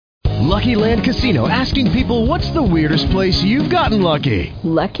Lucky Land Casino, asking people, what's the weirdest place you've gotten lucky?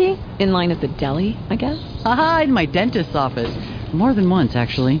 Lucky? In line at the deli, I guess? Aha, in my dentist's office. More than once,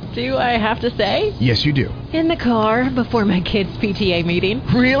 actually. Do I have to say? Yes, you do. In the car before my kids' PTA meeting.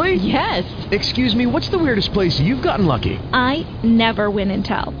 Really? Yes. Excuse me, what's the weirdest place you've gotten lucky? I never win and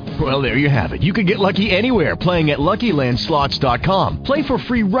tell. Well, there you have it. You can get lucky anywhere, playing at LuckyLandSlots.com. Play for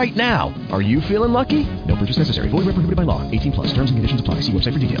free right now. Are you feeling lucky? No purchase necessary. Void where prohibited by law. 18 plus. Terms and conditions apply. See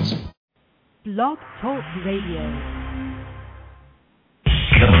website for details. Blog Talk Radio.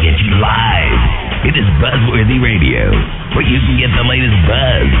 Coming at you live. It is Buzzworthy Radio, where you can get the latest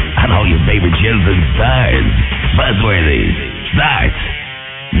buzz on all your favorite shows and stars. Buzzworthy starts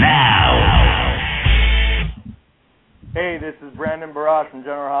now. Hey, this is Brandon Barras from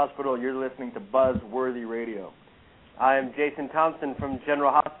General Hospital. You're listening to Buzzworthy Radio. I am Jason Thompson from General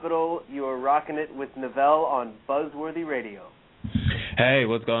Hospital. You are rocking it with Novell on Buzzworthy Radio. Hey,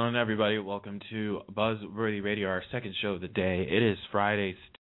 what's going on, everybody? Welcome to Buzzworthy Radio, our second show of the day. It is Friday.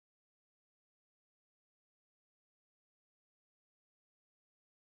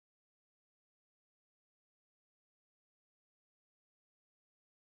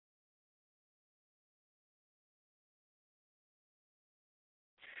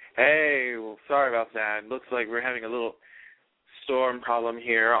 Hey, well, sorry about that. Looks like we're having a little storm problem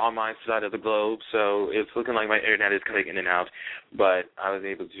here on my side of the globe, so it's looking like my internet is cutting in and out, but I was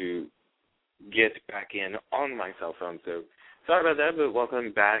able to get back in on my cell phone, so sorry about that, but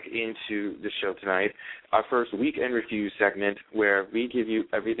welcome back into the show tonight, our first weekend review segment where we give you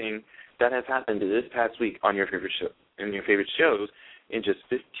everything that has happened this past week on your favorite show, in your favorite shows in just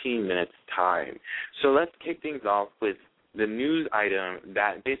 15 minutes time. So let's kick things off with the news item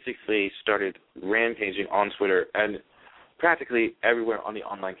that basically started rampaging on Twitter and practically everywhere on the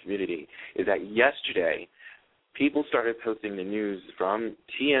online community is that yesterday people started posting the news from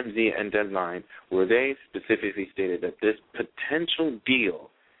TMZ and Deadline where they specifically stated that this potential deal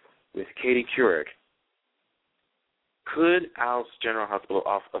with Katie Couric could oust General Hospital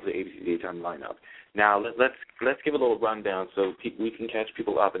off of the ABC daytime lineup. Now, let's give a little rundown so we can catch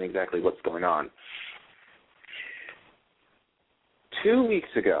people up in exactly what's going on. 2 weeks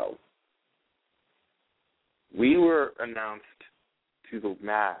ago, we were announced to the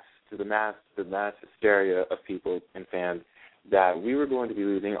mass hysteria of people and fans that we were going to be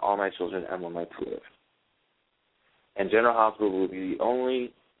losing All My Children and One Life to Live. And General Hospital will be the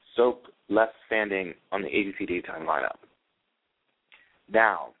only soap left standing on the ABC daytime lineup.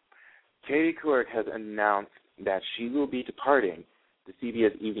 Now, Katie Couric has announced that she will be departing the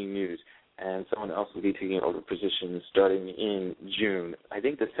CBS Evening News, and someone else will be taking over positions starting in June. I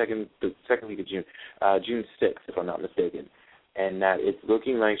think the second week of June, June 6th, if I'm not mistaken. And that it's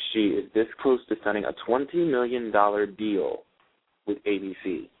looking like she is this close to signing a $20 million deal with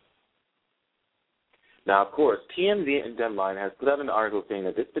ABC. Now, of course, TMZ and Deadline has put out an article saying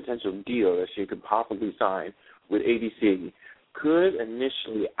that this potential deal that she could possibly sign with ABC could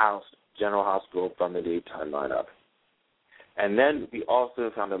initially oust General Hospital from the daytime lineup. And then we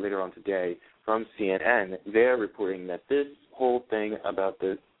also found out later on today from CNN, they're reporting that this whole thing about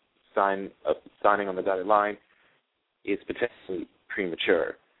the signing on the dotted line is potentially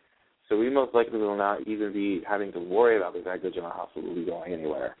premature. So we most likely will not even be having to worry about the fact that General Hospital will be going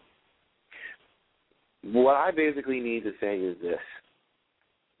anywhere. What I basically need to say is this.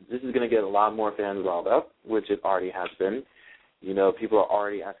 This is going to get a lot more fans riled up, which it already has been. You know, people are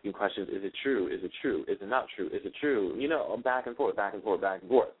already asking questions, is it true? Is it true? Is it not true? Is it true? You know, back and forth, back and forth, back and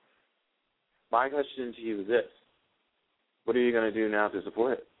forth. My question to you is this. What are you going to do now to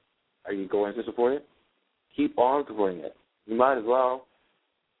support it? Are you going to support it? Keep on supporting it. You might as well.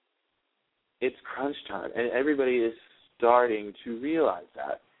 It's crunch time, and everybody is starting to realize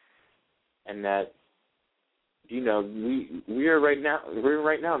that. And that, you know, we're right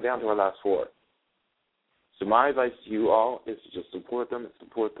now down to our last four. So my advice to you all is to just support them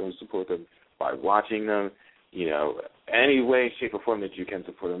by watching them, you know, any way, shape, or form that you can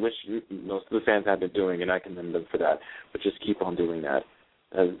support them, which most of the fans have been doing, and I commend them for that. But just keep on doing that.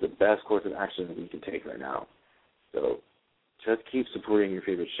 That is the best course of action that we can take right now. So just keep supporting your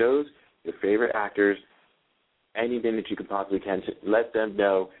favorite shows, your favorite actors, anything that you can possibly can to let them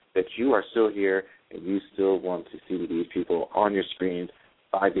know that you are still here and you still want to see these people on your screens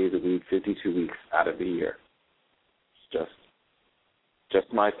 5 days a week, 52 weeks out of the year.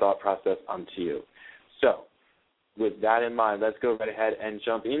 Just my thought process onto you. So, with that in mind, let's go right ahead and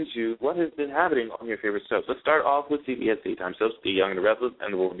jump into what has been happening on your favorite soaps. Let's start off with CBS daytime soaps, The Young and the Restless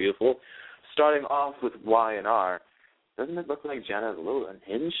and The World Beautiful. Starting off with Y&R, doesn't it look like Jenna is a little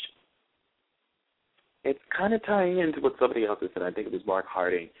unhinged? It's kind of tying into what somebody else has said. I think it was Mark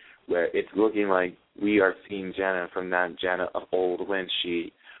Harding, where it's looking like we are seeing Jana from that Jana of old when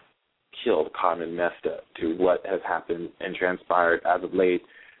she killed Carmen Mesta to what has happened and transpired as of late,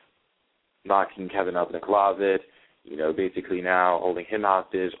 locking Kevin up in a closet, basically now holding him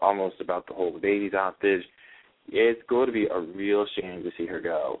hostage, almost about to hold the babies hostage. It's going to be a real shame to see her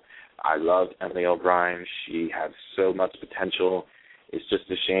go. I loved Emily O'Brien. She had so much potential. It's just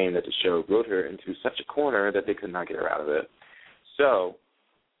a shame that the show wrote her into such a corner that they could not get her out of it. So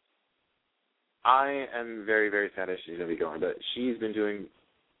I am very, very sad that she's going to be going, but she's been doing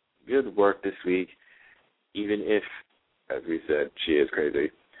good work this week, even if, as we said, she is crazy.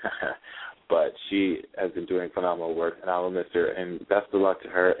 But she has been doing phenomenal work, and I will miss her, and best of luck to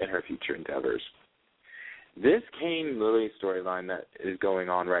her in her future endeavors. This Kane Lily storyline that is going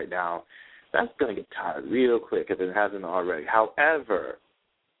on right now, that's going to get tired real quick if it hasn't already. However,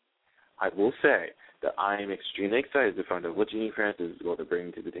 I will say that I am extremely excited to find out what Jeannie Francis is going to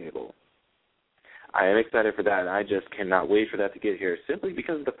bring to the table. I am excited for that, and I just cannot wait for that to get here, simply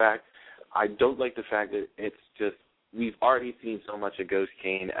because of the fact I don't like the fact that it's just we've already seen so much of Ghost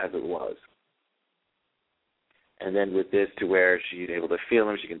Kane as it was. And then with this to where she's able to feel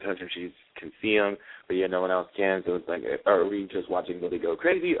him, she can touch him, she can see him, but yet no one else can. So it's like, are we just watching Lily go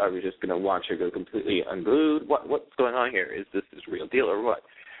crazy? Are we just going to watch her go completely unglued? What's going on here? Is this real deal or what?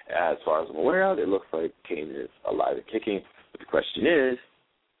 As far as I'm aware of, it looks like Kane is alive and kicking. But the question is,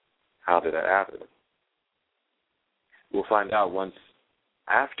 how did that happen? We'll find out once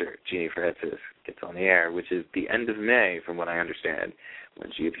after Jeannie Francis gets on the air, which is the end of May, from what I understand,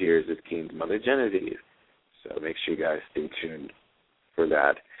 when she appears as Kane's mother, Genevieve. So make sure you guys stay tuned for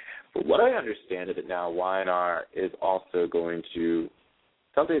that. But what I understand is that now Y&R is also going to,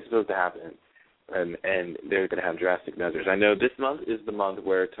 something's supposed to happen, and they're going to have drastic measures. I know this month is the month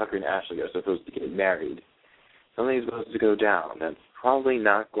where Tucker and Ashley are supposed to get married. Something's supposed to go down. That's probably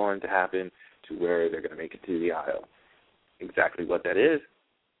not going to happen to where they're going to make it to the aisle. Exactly what that is,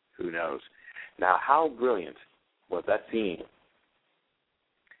 who knows. Now, how brilliant was that scene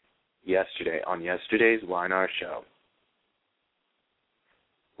yesterday, on yesterday's Y&R show,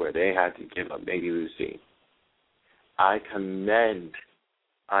 where they had to give up Baby Lucy? I commend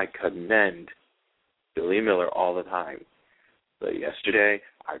Billy Miller all the time. But yesterday,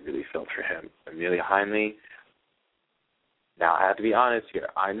 I really felt for him. Amelia Heinle. Now, I have to be honest here.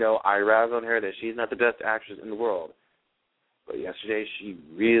 I know I razz on her that she's not the best actress in the world. But yesterday, she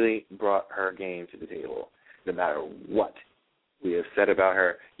really brought her game to the table. No matter what we have said about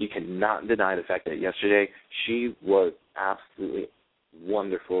her, you cannot deny the fact that yesterday she was absolutely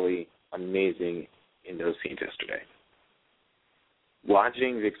wonderfully amazing in those scenes yesterday.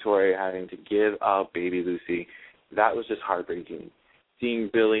 Watching Victoria having to give up Baby Lucy, that was just heartbreaking.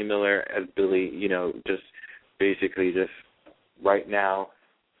 Seeing Billy Miller as Billy, just basically just right now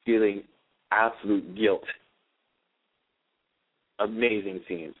feeling absolute guilt. Amazing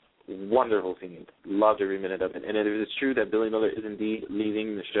scenes. Wonderful scenes. Loved every minute of it. And if it's true that Billy Miller is indeed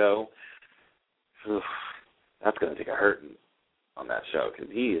leaving the show, that's going to take a hurting on that show,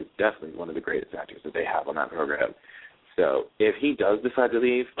 because he is definitely one of the greatest actors that they have on that program. So if he does decide to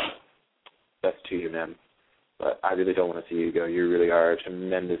leave, that's to you, man. But I really don't want to see you go. You really are a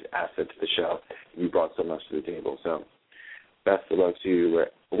tremendous asset to the show. You brought so much to the table. So best of luck to you.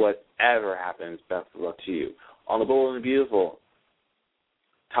 Whatever happens, best of luck to you. On the Bold and the Beautiful,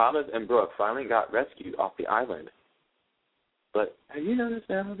 Thomas and Brooke finally got rescued off the island. But have you noticed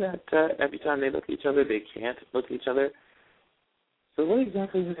now that every time they look at each other, they can't look at each other? So what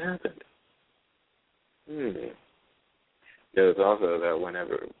exactly has happened? There's also that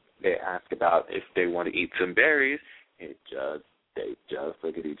whenever they ask about if they want to eat some berries, they just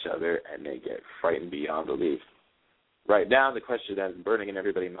look at each other and they get frightened beyond belief. Right now, the question that's burning in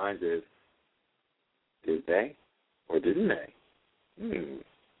everybody's minds is, did they or didn't they?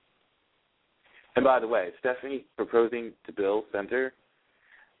 And by the way, Stephanie proposing to Bill Center.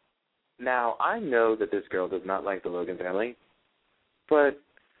 Now, I know that this girl does not like the Logan family, but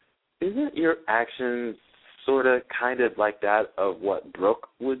isn't your actions sort of kind of like that of what Brooke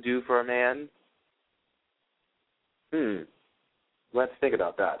would do for a man? Let's think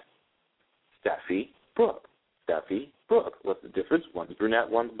about that. Steffi, Brooke. Steffi, Brooke. What's the difference? One's brunette,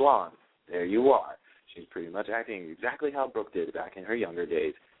 one's blonde. There you are. She's pretty much acting exactly how Brooke did back in her younger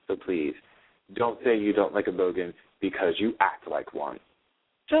days. So please, don't say you don't like a Logan because you act like one.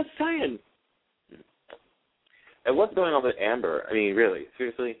 Just saying. And what's going on with Amber? I mean, really,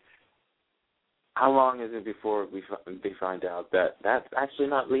 seriously? How long is it before they find out that that's actually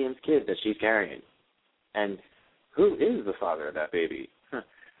not Liam's kid that she's carrying? And who is the father of that baby?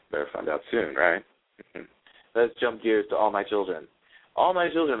 Better find out soon, right? Let's jump gears to All My Children. All My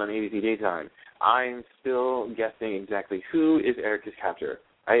Children on ABC Daytime. I'm still guessing exactly who is Erica's captor.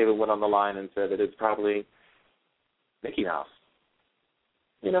 I even went on the line and said that it's probably Mickey Mouse.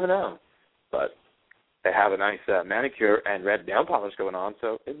 You never know. But they have a nice manicure and red nail polish going on,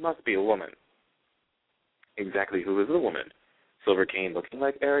 so it must be a woman. Exactly who is the woman? Silver Kane looking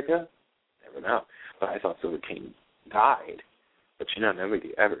like Erica? Never know. But I thought Silver Kane died. But you know,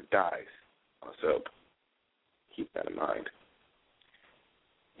 nobody ever dies on a soap. Keep that in mind.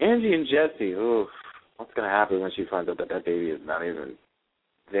 Angie and Jesse, ooh, what's going to happen when she finds out that that baby is not even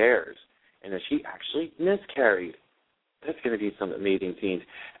theirs and that she actually miscarried? That's going to be some amazing scenes.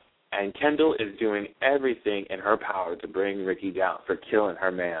 And Kendall is doing everything in her power to bring Ricky down for killing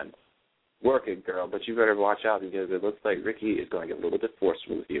her man. Work it, girl, but you better watch out because it looks like Ricky is going to get a little bit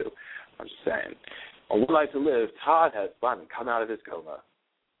forceful with you. I'm just saying. On One Life to Live, Todd has finally come out of his coma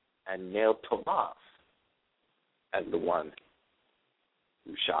and nailed Tomas as the one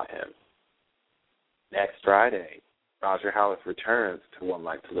who shot him. Next Friday, Roger Howarth returns to One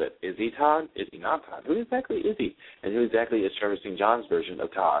Life to Live. Is he Todd? Is he not Todd? Who exactly is he? And who exactly is Trevor St. John's version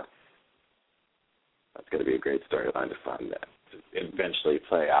of Todd? That's going to be a great storyline to find that, to eventually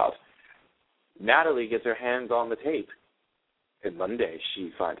play out. Natalie gets her hands on the tape. And Monday,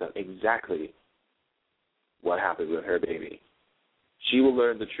 she finds out exactly what happened with her baby. She will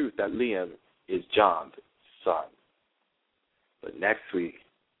learn the truth that Liam is John's son. But next week,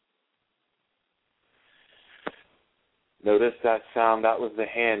 notice that sound? That was the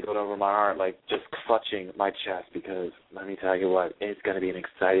hand going over my heart, like just clutching my chest, because let me tell you what, it's going to be an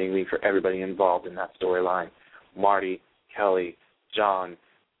exciting week for everybody involved in that storyline. Marty, Kelly, John,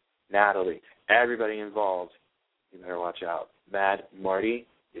 Natalie, everybody involved. You better watch out. Mad Marty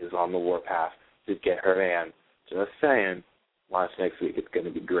is on the warpath to get her man. Just saying, watch next week. It's going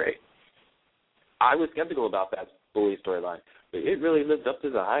to be great. I was skeptical about that bully storyline, but it really lived up to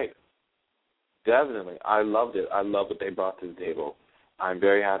the hype. Definitely. I loved it. I love what they brought to the table. I'm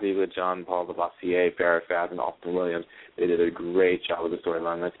very happy with John Paul Lavoisier, Farrah Fawcett, and Austin Williams. They did a great job with the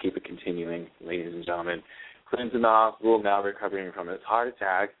storyline. Let's keep it continuing, ladies and gentlemen. Clint's in the hospital now recovering from his heart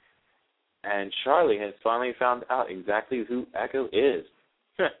attack, and Charlie has finally found out exactly who Echo is.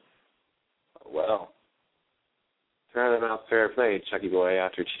 Well, turn them out fair play, Chucky boy,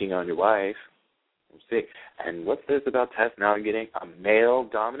 after cheating on your wife. Let's see. And what's this about Tess now getting a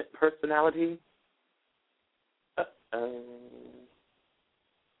male-dominant personality?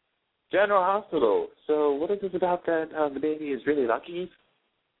 General Hospital. So what is this about that the baby is really lucky?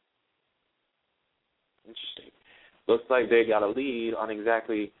 Interesting. Looks like they got a lead on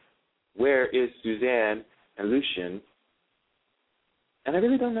exactly where is Suzanne and Lucien. And I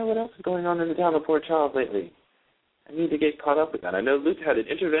really don't know what else is going on in the town of Port Charles lately. I need to get caught up with that. I know Luke had an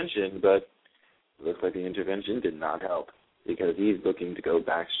intervention, but it looks like the intervention did not help because he's looking to go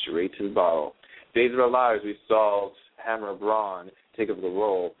back straight to the bottle. Days of Our Lives, we saw Hammer Braun take over the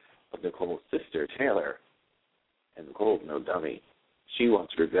role of Nicole's sister, Taylor. And Nicole's no dummy. She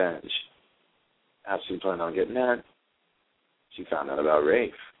wants revenge. How's she planning on getting that? She found out about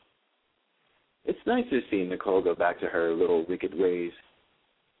Rafe. It's nice to see Nicole go back to her little wicked ways.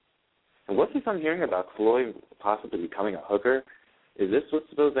 And what's this I'm hearing about Chloe possibly becoming a hooker? Is this what's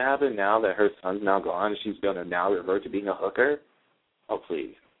supposed to happen now that her son's now gone and she's going to now revert to being a hooker? Oh,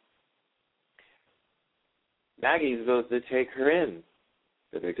 please. Maggie's supposed to take her in.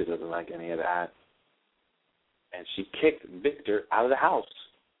 But Victor doesn't like any of that. And she kicked Victor out of the house.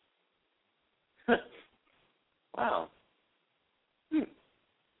 Wow.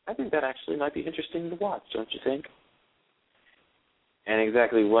 I think that actually might be interesting to watch, don't you think? And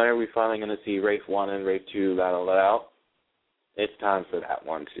exactly when are we finally going to see Rafe 1 and Rafe 2 battle it out? It's time for that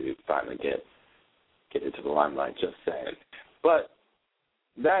one to finally get into the limelight, just saying. But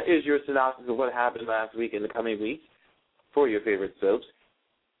that is your synopsis of what happened last week and the coming weeks for your favorite soaps.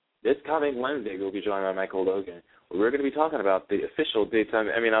 This coming Wednesday, we'll be joined by Michael Logan. We're going to be talking about the official Daytime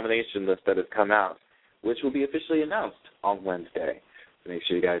Emmy nomination list that has come out, which will be officially announced on Wednesday. So make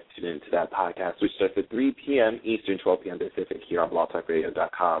sure you guys tune into that podcast, which starts at 3 p.m. Eastern, 12 p.m. Pacific, here on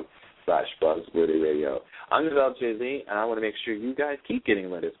blogtalkradio.com/Buzzworthy Radio. I'm Neville J. Lee, and I want to make sure you guys keep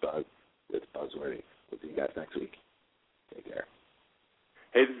getting lit as buzz with Buzzworthy. We'll see you guys next week. Take care.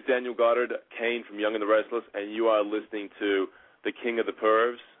 Hey, this is Daniel Goddard, Kane from Young and the Restless, and you are listening to the King of the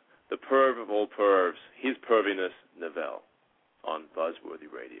Pervs, the perv of all pervs, his perviness, Neville, on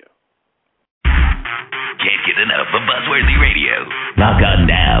Buzzworthy Radio. Can't get enough of Buzzworthy Radio. Log on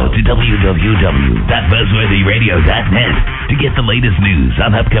now to www.buzzworthyradio.net to get the latest news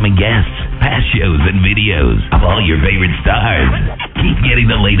on upcoming guests, past shows, and videos of all your favorite stars. Keep getting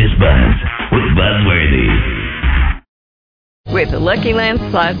the latest buzz with Buzzworthy. With Lucky Land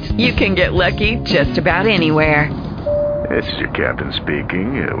Slots, you can get lucky just about anywhere. This is your captain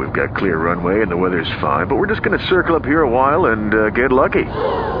speaking. We've got clear runway and the weather's fine, but we're just going to circle up here a while and get lucky.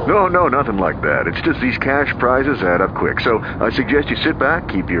 No, nothing like that. It's just these cash prizes add up quick. So I suggest you sit back,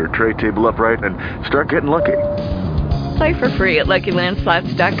 keep your tray table upright, and start getting lucky. Play for free at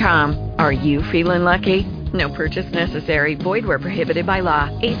LuckyLandSlots.com. Are you feeling lucky? No purchase necessary. Void where prohibited by law.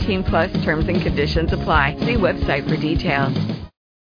 18+ terms and conditions apply. See website for details.